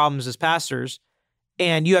all their problems as pastors,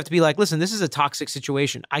 and you have to be like, listen, this is a toxic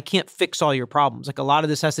situation. I can't fix all your problems. Like a lot of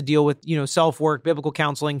this has to deal with, you know, self-work, biblical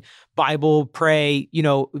counseling, Bible, pray, you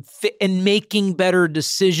know, and making better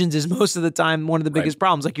decisions is most of the time one of the biggest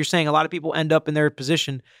problems. Like you're saying, a lot of people end up in their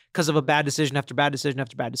position because of a bad decision after bad decision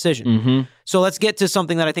after bad decision. So let's get to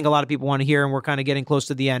something that I think a lot of people want to hear, and we're kind of getting close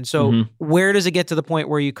to the end. So where does it get to the point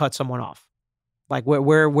where you cut someone off? Like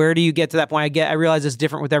where do you get to that point? I realize it's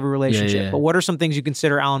different with every relationship, but what are some things you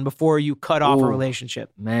consider, Alan, before you cut off a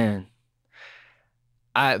relationship? Man,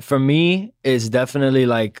 for me, it's definitely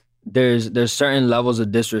like there's certain levels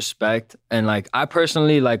of disrespect, and like I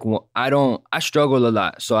personally I struggle a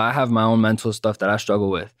lot, so I have my own mental stuff that I struggle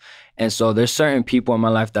with, and so there's certain people in my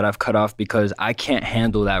life that I've cut off because I can't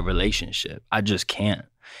handle that relationship. I just can't,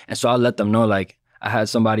 and so I'll let them know, like. I had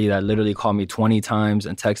somebody that literally called me 20 times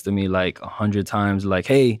and texted me like 100 times, like,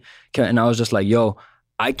 hey, and I was just like, yo,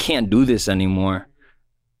 I can't do this anymore.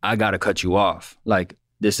 I got to cut you off. Like,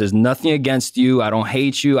 this is nothing against you. I don't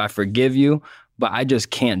hate you. I forgive you. But I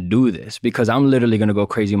just can't do this because I'm literally going to go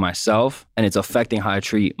crazy myself, and it's affecting how I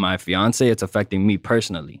treat my fiance. It's affecting me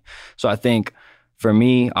personally. So I think for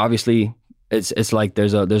me, obviously, it's like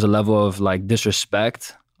there's a level of like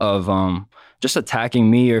disrespect of just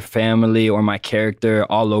attacking me or family or my character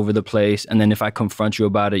all over the place. And then if I confront you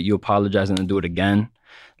about it, you apologize and then do it again.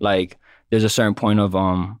 Like there's a certain point of,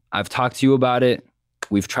 I've talked to you about it.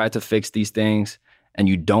 We've tried to fix these things and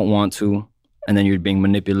you don't want to. And then you're being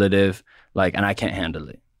manipulative. Like, and I can't handle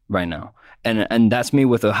it right now. And that's me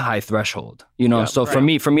with a high threshold, you know? So for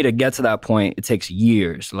me to get to that point, it takes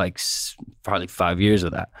years, like probably 5 years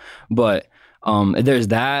of that. But there's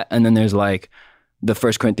that. And then there's like the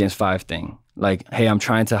 1 Corinthians 5 thing. Like, hey, I'm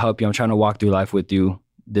trying to help you. I'm trying to walk through life with you.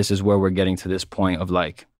 This is where we're getting to this point of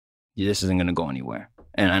like, this isn't going to go anywhere.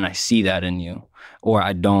 And I see that in you, or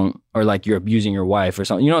I don't, or like you're abusing your wife or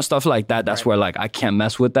something, you know, stuff like that. That's where like, I can't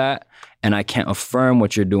mess with that, and I can't affirm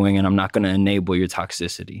what you're doing, and I'm not going to enable your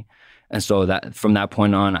toxicity. And so that from that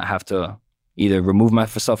point on, I have to either remove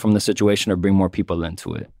myself from the situation or bring more people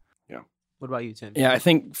into it. Yeah. What about you, Tim? Yeah, I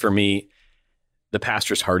think for me, the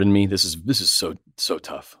pastor's heart in me, this is so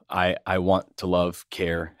tough. I want to love,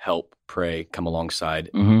 care, help, pray, come alongside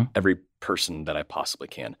every person that I possibly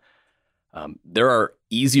can. There are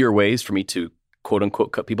easier ways for me to quote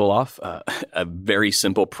unquote cut people off. A very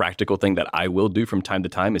simple, practical thing that I will do from time to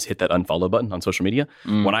time is hit that unfollow button on social media.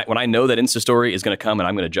 When I know that Insta story is going to come and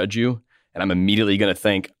I'm going to judge you, and I'm immediately going to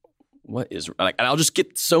think, what is like? And I'll just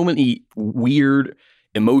get so many weird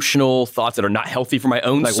emotional thoughts that are not healthy for my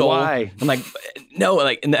own like, soul. Why? I'm like, no,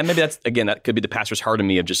 like, and maybe that's, again, that could be the pastor's heart in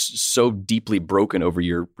me of just so deeply broken over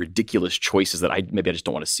your ridiculous choices that I just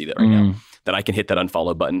don't want to see that right now, that I can hit that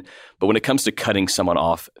unfollow button. But when it comes to cutting someone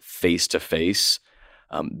off face to face,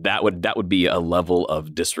 that would be a level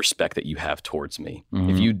of disrespect that you have towards me.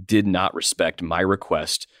 If you did not respect my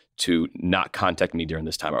request to not contact me during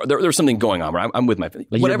this time, or there's something going on where I'm with my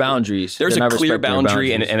like your boundaries. There's a clear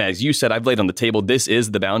boundary, and as you said, I've laid on the table, this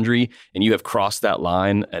is the boundary, and you have crossed that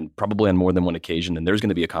line, and probably on more than one occasion. And there's going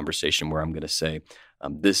to be a conversation where I'm going to say,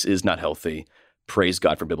 this is not healthy. Praise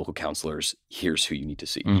God for biblical counselors. Here's who you need to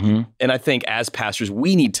see. And I think as pastors,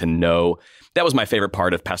 we need to know. That was my favorite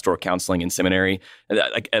part of pastoral counseling in seminary.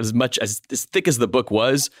 Like as thick as the book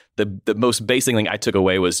was, the most basic thing I took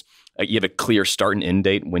away was you have a clear start and end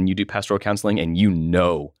date when you do pastoral counseling, and you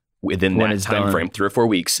know within that time frame, 3 or 4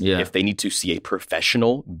 weeks, if they need to see a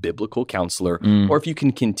professional biblical counselor, or if you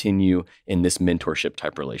can continue in this mentorship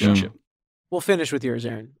type relationship. We'll finish with yours,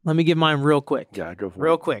 Aaron. Let me give mine real quick. Yeah, go for it.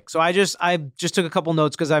 Real quick. So I just took a couple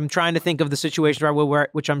notes because I'm trying to think of the situation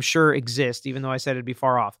which I'm sure exists, even though I said it'd be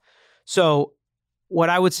far off. So what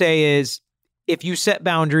I would say is, if you set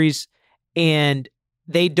boundaries and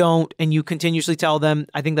they don't, and you continuously tell them,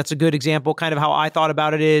 I think that's a good example. Kind of how I thought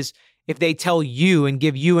about it is, if they tell you and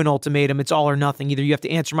give you an ultimatum, it's all or nothing. Either you have to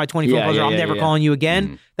answer my 20 phone calls or I'm never calling you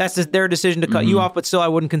again. That's their decision to cut you off, but still I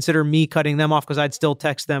wouldn't consider me cutting them off because I'd still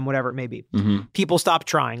text them, whatever it may be. People stop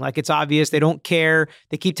trying. Like, it's obvious. They don't care.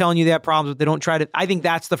 They keep telling you they have problems, but they don't try to. I think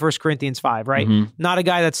that's the 1 Corinthians 5, right? Not a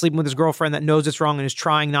guy that's sleeping with his girlfriend that knows it's wrong and is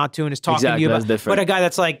trying not to and is talking to you about it. But a guy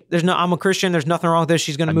that's like, I'm a Christian. There's nothing wrong with this.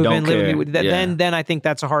 She's going to move in, live with me. Then I think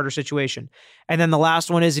that's a harder situation. And then the last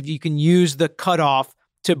one is, if you can use the cutoff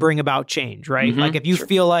to bring about change, right? Like, if you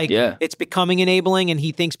feel like it's becoming enabling and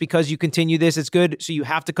he thinks because you continue this, it's good, so you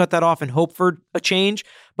have to cut that off and hope for a change,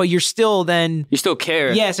 but you still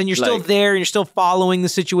care. Yes, and you're still there, and you're still following the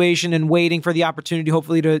situation and waiting for the opportunity,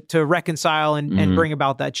 hopefully, to reconcile and bring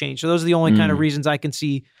about that change. So those are the only kind of reasons I can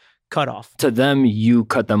see cut off. To them, you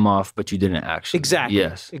cut them off, but you didn't actually. Exactly.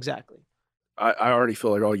 Yes. Exactly. I already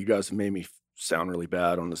feel like all you guys have made me sound really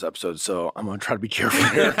bad on this episode, so I'm going to try to be careful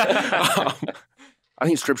here. I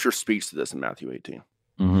think Scripture speaks to this in Matthew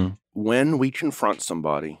 18. When we confront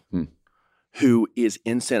somebody who is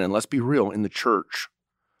in sin, and let's be real, in the church,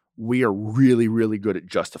 we are really, really good at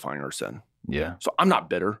justifying our sin. Yeah. So I'm not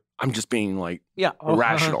bitter. I'm just being like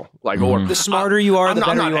irrational. Like, or the smarter you are, the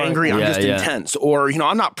better you are. I'm not angry. I'm just intense. Or,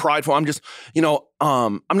 I'm not prideful. I'm just,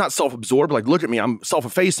 I'm not self-absorbed. Like, look at me. I'm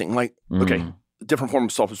self-effacing. Like, okay, different form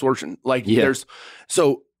of self-absorption. Like,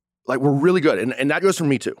 we're really good. And that goes for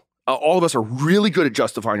me too. All of us are really good at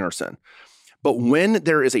justifying our sin. But when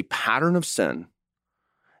there is a pattern of sin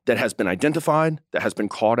that has been identified, that has been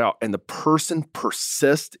called out, and the person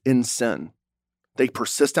persists in sin, they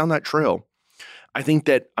persist down that trail, I think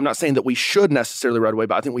that, I'm not saying that we should necessarily right away,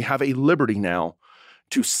 but I think we have a liberty now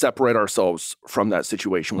to separate ourselves from that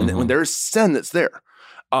situation. When there is sin that's there.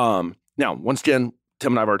 Now, once again,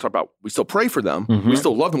 Tim and I have already talked about, we still pray for them. We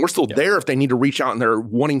still love them. We're still there if they need to reach out and they're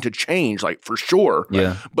wanting to change, like, for sure.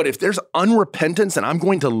 Yeah. But if there's unrepentance and I'm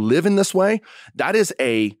going to live in this way, that is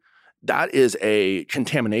a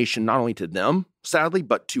contamination, not only to them, sadly,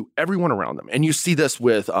 but to everyone around them. And you see this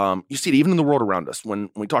with, you see it even in the world around us when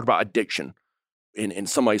we talk about addiction. And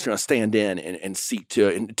somebody's going to stand in and seek to,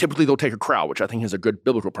 and typically they'll take a crowd, which I think is a good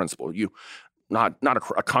biblical principle. not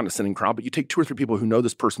a condescending crowd, but you take 2 or 3 people who know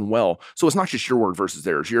this person well. So it's not just your word versus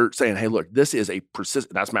theirs. You're saying, hey, look, this is a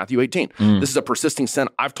that's Matthew 18. This is a persisting sin.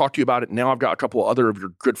 I've talked to you about it. Now I've got a couple of other of your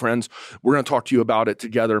good friends. We're going to talk to you about it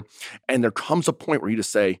together. And there comes a point where you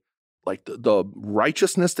just say, like, the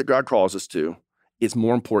righteousness that God calls us to is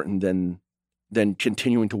more important than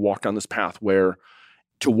continuing to walk down this path, where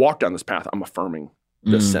to walk down this path, I'm affirming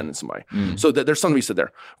this sin in somebody. So there's something to be said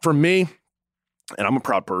there. For me, and I'm a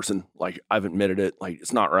proud person, like, I've admitted it, like,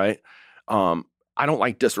 it's not right. I don't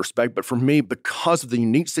like disrespect, but for me, because of the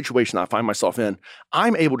unique situation I find myself in,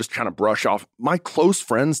 I'm able to kind of brush off my close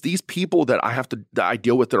friends. These people that I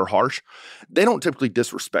deal with that are harsh, they don't typically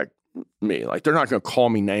disrespect me. Like, they're not going to call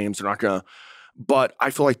me names. They're not going to, but I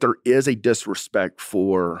feel like there is a disrespect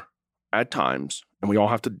for, at times, and we all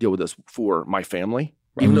have to deal with this, for my family,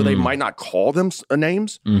 even though they might not call them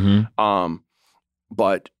names.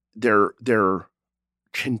 But they're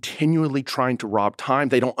continually trying to rob time.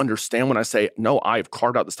 They don't understand when I say, no, I've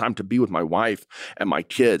carved out this time to be with my wife and my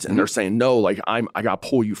kids. And they're saying, no, like, I got to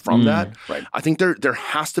pull you from that. Right. I think there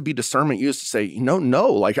has to be discernment used to say,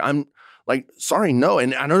 no, like, I'm like, sorry, no.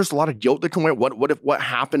 And I know there's a lot of guilt that can wear. What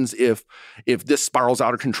happens if this spirals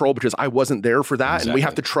out of control because I wasn't there for that? Exactly. And we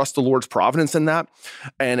have to trust the Lord's providence in that.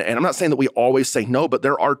 And I'm not saying that we always say no, but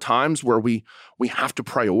there are times where we have to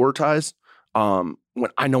prioritize.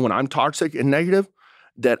 When I'm toxic and negative,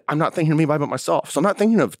 that I'm not thinking of me by but myself. So I'm not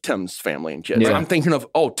thinking of Tim's family and kids. Yeah. I'm thinking of,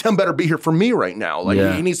 Tim better be here for me right now. Like,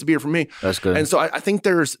 he needs to be here for me. That's good. And so I think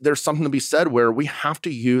there's something to be said where we have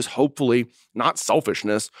to use, hopefully, not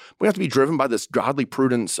selfishness, but we have to be driven by this godly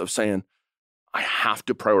prudence of saying, I have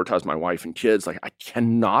to prioritize my wife and kids. Like, I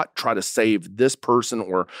cannot try to save this person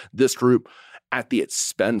or this group at the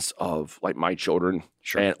expense of, like, my children,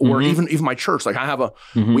 or even my church. Like,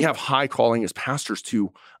 we have high calling as pastors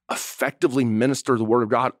to effectively minister the word of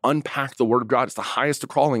God, unpack the word of God. It's the highest of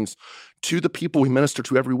callings to the people we minister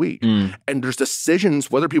to every week. And there's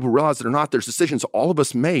decisions, whether people realize it or not, there's decisions all of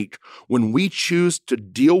us make when we choose to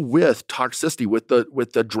deal with toxicity, with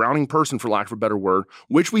the drowning person, for lack of a better word,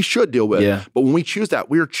 which we should deal with. Yeah. But when we choose that,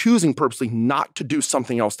 we are choosing purposely not to do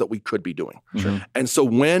something else that we could be doing. And so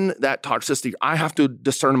when that toxicity, I have to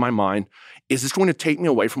discern in my mind, is this going to take me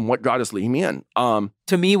away from what God is leading me in?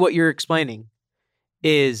 To me, what you're explaining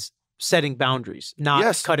is setting boundaries,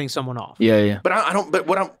 not cutting someone off. Yeah. But I don't. But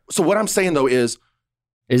what I'm saying though is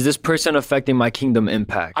this person affecting my kingdom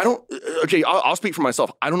impact? Okay, I'll speak for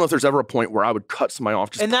myself. I don't know if there's ever a point where I would cut somebody off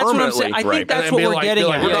just permanently. And that's what I'm saying. I think that's what we're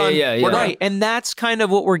getting at. We're done. Right, and that's kind of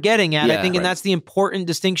what we're getting at. I think, and that's the important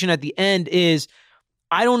distinction at the end is,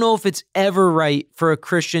 I don't know if it's ever right for a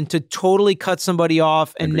Christian to totally cut somebody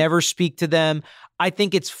off and never speak to them. I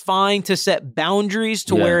think it's fine to set boundaries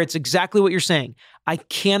to where it's exactly what you're saying. I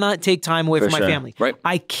cannot take time away from my family. Right.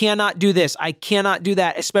 I cannot do this. I cannot do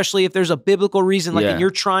that, especially if there's a biblical reason, like, and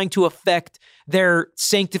you're trying to affect their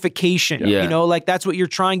sanctification. You know, like, that's what you're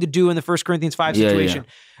trying to do in the 1 Corinthians 5 situation.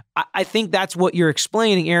 I think that's what you're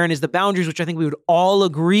explaining, Aaron, is the boundaries, which I think we would all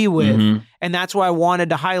agree with. And that's why I wanted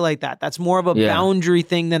to highlight that. That's more of a boundary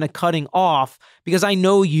thing than a cutting off, because I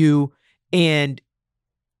know you, and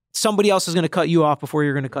somebody else is going to cut you off before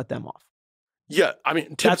you're going to cut them off. Yeah, I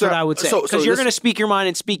mean, that's what I would say. Because you're going to speak your mind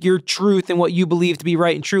and speak your truth and what you believe to be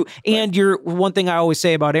right and true. And one thing I always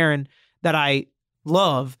say about Aaron that I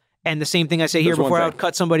love, and the same thing I say here before I would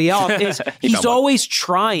cut somebody off, is he's always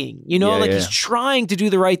trying, he's trying to do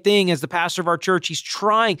the right thing as the pastor of our church. He's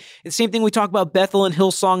trying. And the same thing we talk about Bethel and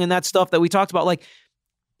Hillsong and that stuff that we talked about, like,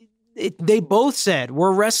 they both said,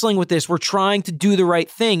 we're wrestling with this. We're trying to do the right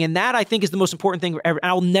thing. And that, I think, is the most important thing ever.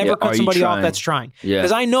 I'll never cut somebody off that's trying.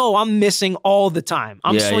 Because I know I'm missing all the time.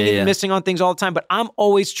 I'm swinging and missing on things all the time, but I'm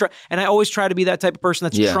always trying. And I always try to be that type of person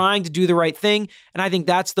that's trying to do the right thing. And I think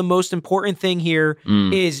that's the most important thing here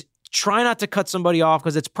is try not to cut somebody off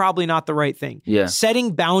because it's probably not the right thing.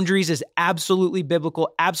 Setting boundaries is absolutely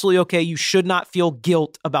biblical, absolutely okay. You should not feel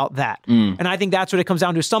guilt about that. And I think that's what it comes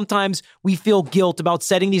down to. Sometimes we feel guilt about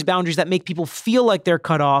setting these boundaries that make people feel like they're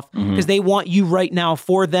cut off because they want you right now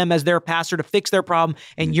for them as their pastor to fix their problem,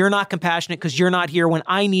 and you're not compassionate because you're not here when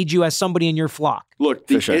I need you as somebody in your flock. Look,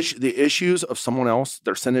 the issues of someone else,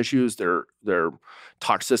 their sin issues, their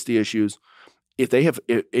toxicity issues, if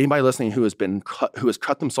anybody listening who has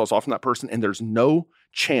cut themselves off from that person, and there's no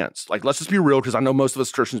chance, like, let's just be real, because I know most of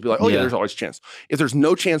us Christians be like, there's always a chance. If there's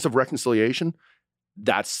no chance of reconciliation,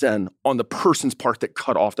 that's sin on the person's part that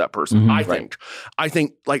cut off that person. I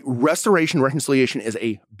think like restoration, reconciliation is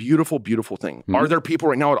a beautiful, beautiful thing. Are there people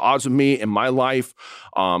right now at odds with me in my life,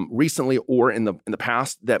 recently or in the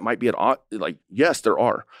past, that might be at odds? Like, yes, there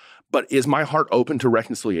are. But is my heart open to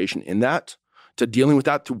reconciliation in that? to dealing with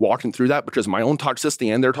that, to walking through that, because my own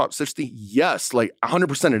toxicity and their toxicity, yes, like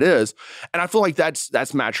 100% it is. And I feel like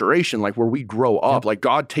that's maturation, like where we grow up, like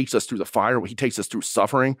God takes us through the fire, he takes us through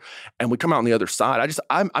suffering, and we come out on the other side.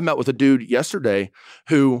 I met with a dude yesterday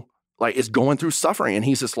who like is going through suffering, and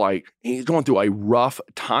he's just like, he's going through a rough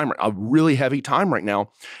time, a really heavy time right now.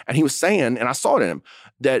 And he was saying, and I saw it in him,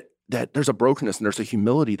 that there's a brokenness and there's a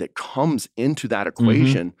humility that comes into that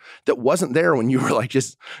equation that wasn't there when you were like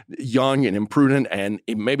just young and imprudent and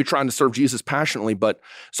maybe trying to serve Jesus passionately. But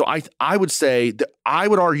so I would say that I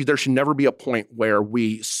would argue there should never be a point where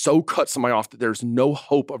we so cut somebody off that there's no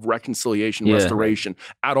hope of reconciliation, restoration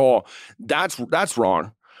at all. That's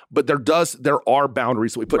wrong. But there are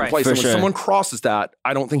boundaries that we put in place. And when someone crosses that,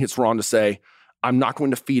 I don't think it's wrong to say, I'm not going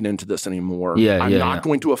to feed into this anymore. I'm not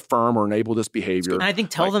going to affirm or enable this behavior. And I think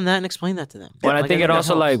tell them that and explain that to them. But I think it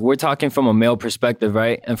also like, we're talking from a male perspective,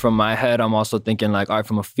 right? And from my head, I'm also thinking like, all right,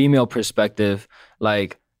 from a female perspective,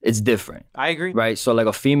 like it's different. I agree. Right? So like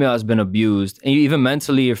a female has been abused, and even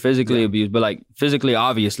mentally or physically abused, but like physically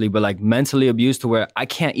obviously, but like mentally abused to where I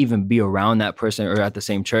can't even be around that person or at the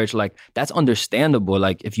same church. Like that's understandable.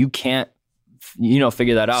 Like if you can't,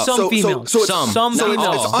 figure that out. Some females. It's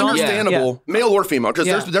understandable, male or female, because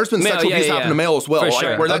there's been sexual abuse happen to male as well.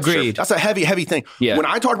 For where Agreed. That's a heavy thing. Yeah. When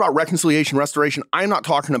I talk about reconciliation, restoration, I'm not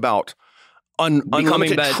talking about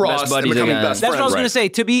unlimited trust best and becoming again. best friends. That's what I was going to say.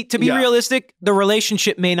 To be realistic, the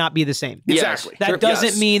relationship may not be the same. Exactly. That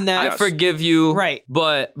doesn't mean that I forgive you. Right.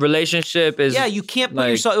 But relationship is you can't put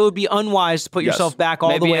yourself. It would be unwise to put yourself back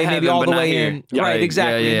all the way, maybe all the way in. Right.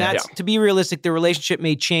 Exactly. And that's to be realistic. The relationship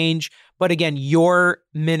may change. But again, your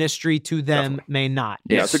ministry to them may not.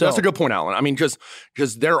 Yeah, so that's a good point, Alan. I mean, because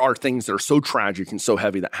there are things that are so tragic and so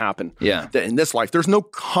heavy that happen that in this life, there's no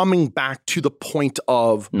coming back to the point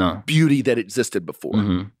of beauty that existed before.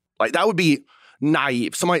 Mm-hmm. Like that would be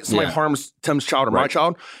naive. Somebody harms Tim's child or my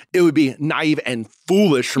child, it would be naive and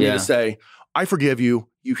foolish for me to say, I forgive you.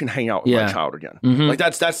 You can hang out with my child again. Mm-hmm. Like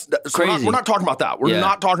that's crazy. We're not talking about that. We're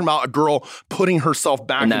not talking about a girl putting herself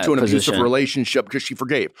back into an abusive relationship because she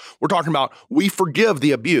forgave. We're talking about we forgive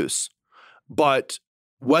the abuse, but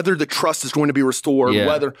whether the trust is going to be restored,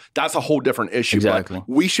 whether that's a whole different issue. Exactly. But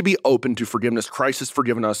we should be open to forgiveness. Christ has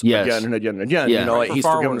forgiven us again and again and again. Yeah. He's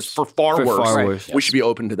forgiven us for far worse. We should be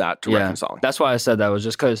open to that, to reconciling. That's why I said that, was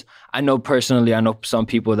just because I know some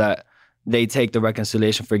people that they take the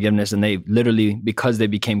reconciliation, forgiveness, and they literally, because they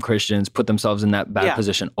became Christians, put themselves in that bad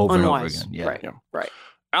position over and over again. Yeah. Right.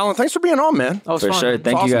 Alan, thanks for being on, man. Oh, for sure.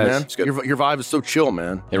 Thank you guys. Man. Your vibe is so chill,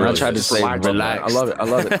 man. I tried to say relax. I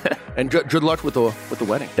love it. And good luck with the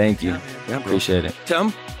wedding. Thank you. Yeah, appreciate it.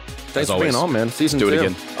 Tim, thanks for being on, man. Season 2. Do it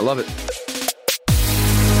again. I love it.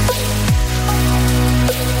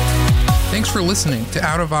 Thanks for listening to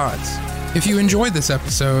Out of Odds. If you enjoyed this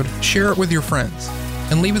episode, share it with your friends.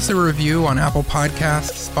 And leave us a review on Apple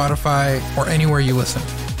Podcasts, Spotify, or anywhere you listen.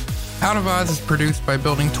 Out of Odds is produced by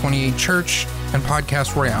Building 28 Church and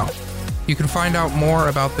Podcast Royale. You can find out more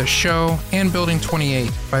about the show and Building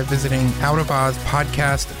 28 by visiting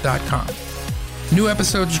outofozpodcast.com. New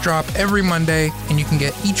episodes drop every Monday, and you can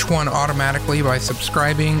get each one automatically by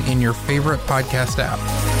subscribing in your favorite podcast app.